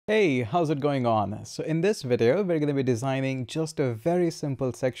Hey, how's it going on? So in this video, we're going to be designing just a very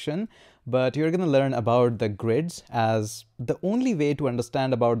simple section, but you're going to learn about the grids as the only way to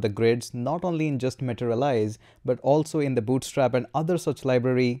understand about the grids, not only in just Materialize, but also in the Bootstrap and other such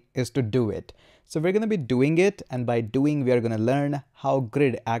library is to do it. So we're going to be doing it, and by doing, we are going to learn how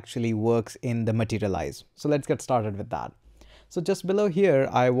grid actually works in the Materialize. So let's get started with that. So just below here,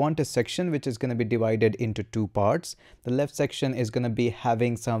 I want a section which is going to be divided into two parts. The left section is going to be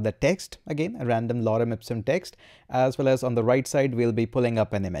having some of the text, again, a random lorem ipsum text, as well as on the right side, we'll be pulling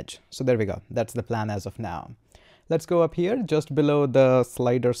up an image. So there we go. That's the plan as of now. Let's go up here. Just below the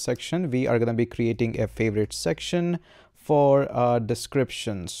slider section, we are going to be creating a favorite section for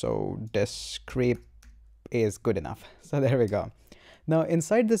description. So descript is good enough. So there we go. Now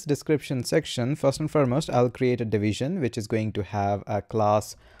inside this description section, first and foremost, I'll create a division which is going to have a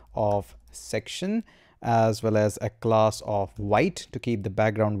class of section as well as a class of white to keep the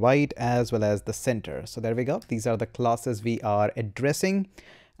background white as well as the center. So there we go. These are the classes we are addressing,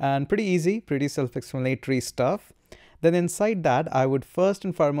 and pretty easy, pretty self-explanatory stuff. Then inside that, I would first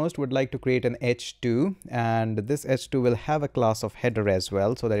and foremost would like to create an h2, and this h2 will have a class of header as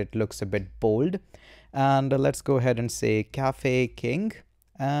well so that it looks a bit bold. And let's go ahead and say Cafe King,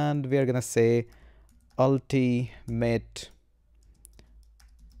 and we are going to say ultimate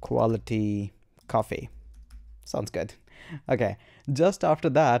quality coffee. Sounds good. Okay, just after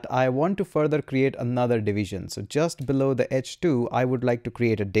that, I want to further create another division. So just below the h2, I would like to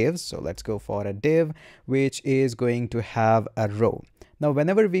create a div. So let's go for a div, which is going to have a row. Now,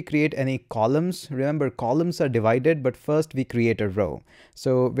 whenever we create any columns, remember columns are divided, but first we create a row.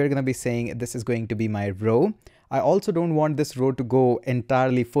 So we're going to be saying this is going to be my row. I also don't want this row to go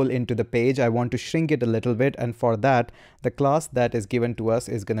entirely full into the page. I want to shrink it a little bit. And for that, the class that is given to us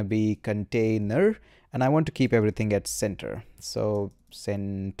is going to be container. And I want to keep everything at center. So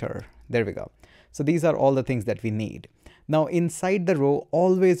center, there we go. So these are all the things that we need. Now inside the row,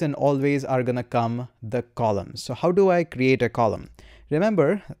 always and always are going to come the columns. So how do I create a column?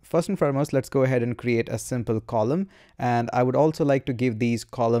 Remember, first and foremost, let's go ahead and create a simple column. And I would also like to give these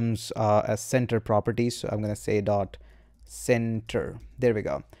columns a center property. So I'm going to say dot center. There we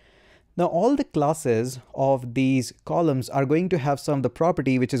go. Now all the classes of these columns are going to have some of the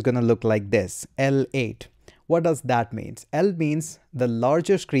property which is going to look like this, L8. What does that mean? L means the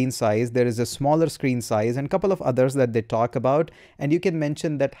larger screen size, there is a smaller screen size, and a couple of others that they talk about. And you can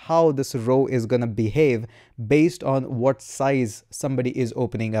mention that how this row is going to behave based on what size somebody is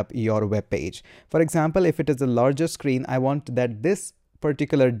opening up your web page. For example, if it is a larger screen, I want that this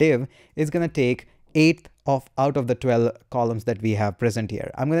particular div is going to take 8 out of the 12 columns that we have present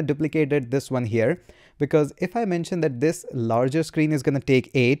here. I'm going to duplicate this one here, because if I mention that this larger screen is going to take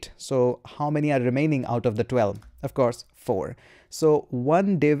 8, so how many are remaining out of the 12? Of course, 4. So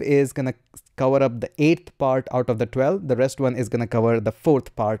one div is going to cover up the 8th part out of the 12. The rest one is going to cover the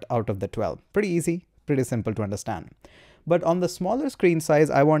 4th part out of the 12. Pretty easy, pretty simple to understand. But on the smaller screen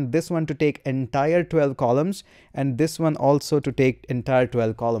size, I want this one to take entire 12 columns and this one also to take entire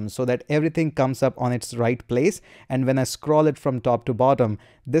 12 columns so that everything comes up on its right place. And when I scroll it from top to bottom,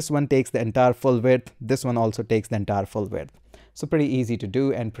 this one takes the entire full width. This one also takes the entire full width. So pretty easy to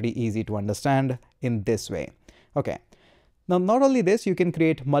do and pretty easy to understand in this way. Okay. Now, not only this, you can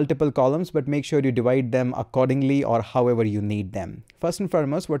create multiple columns, but make sure you divide them accordingly or however you need them. First and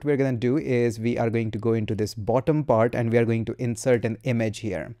foremost, what we're going to do is we are going to go into this bottom part and we are going to insert an image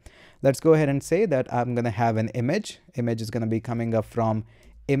here. Let's go ahead and say that I'm going to have an image. Image is going to be coming up from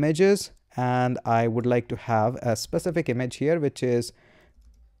images, and I would like to have a specific image here, which is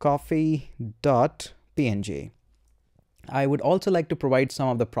coffee.png. I would also like to provide some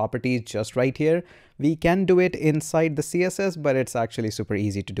of the properties just right here. We can do it inside the CSS, but it's actually super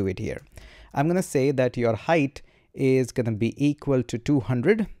easy to do it here. I'm going to say that your height is going to be equal to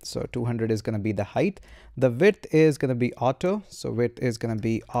 200. So 200 is going to be the height. The width is going to be auto. So width is going to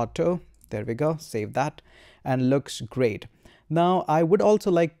be auto. There we go. Save that and looks great. Now, I would also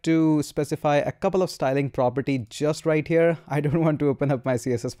like to specify a couple of styling property just right here. I don't want to open up my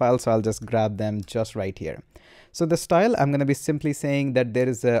CSS file, so I'll just grab them just right here. So the style, I'm going to be simply saying that there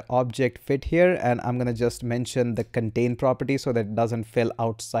is an object fit here, and I'm going to just mention the contain property so that it doesn't fill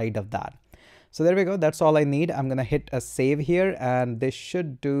outside of that. So there we go. That's all I need. I'm going to hit a save here, and this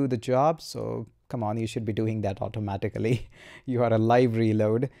should do the job. So come on, you should be doing that automatically. You are a live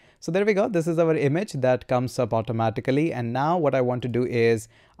reload. So there we go. This is our image that comes up automatically. And now what I want to do is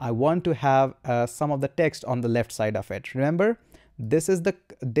I want to have some of the text on the left side of it. Remember, this is the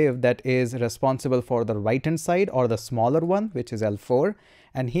div that is responsible for the right hand side or the smaller one, which is L4.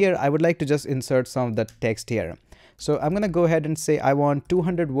 And here I would like to just insert some of the text here. So I'm going to go ahead and say I want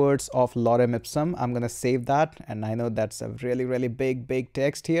 200 words of lorem ipsum. I'm going to save that. And I know that's a really big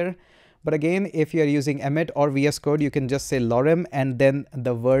text here. But again, if you're using Emmet or VS Code, you can just say lorem and then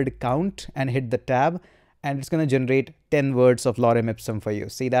the word count and hit the tab. And it's going to generate 10 words of lorem ipsum for you.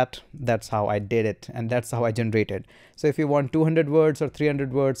 See that? That's how I did it. And that's how I generated. So if you want 200 words or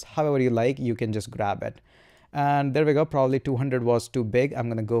 300 words, however you like, you can just grab it. And there we go. Probably 200 was too big. I'm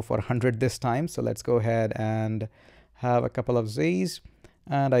going to go for 100 this time. So let's go ahead and have a couple of Z's.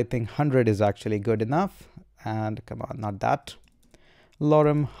 And I think 100 is actually good enough. And come on, not that.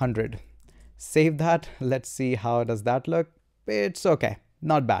 Lorem 100. Save that. Let's see how does that look. It's okay.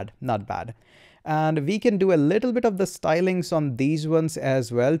 Not bad. Not bad. And we can do a little bit of the stylings on these ones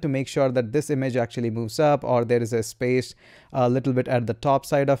as well to make sure that this image actually moves up or there is a space a little bit at the top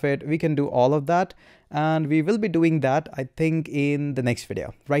side of it. We can do all of that. And we will be doing that, I think, in the next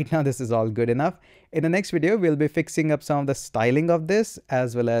video. Right now, this is all good enough. In the next video, we'll be fixing up some of the styling of this,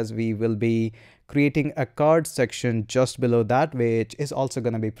 as well as we will be creating a card section just below that, which is also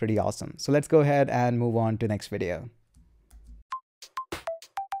going to be pretty awesome. So let's go ahead and move on to next video.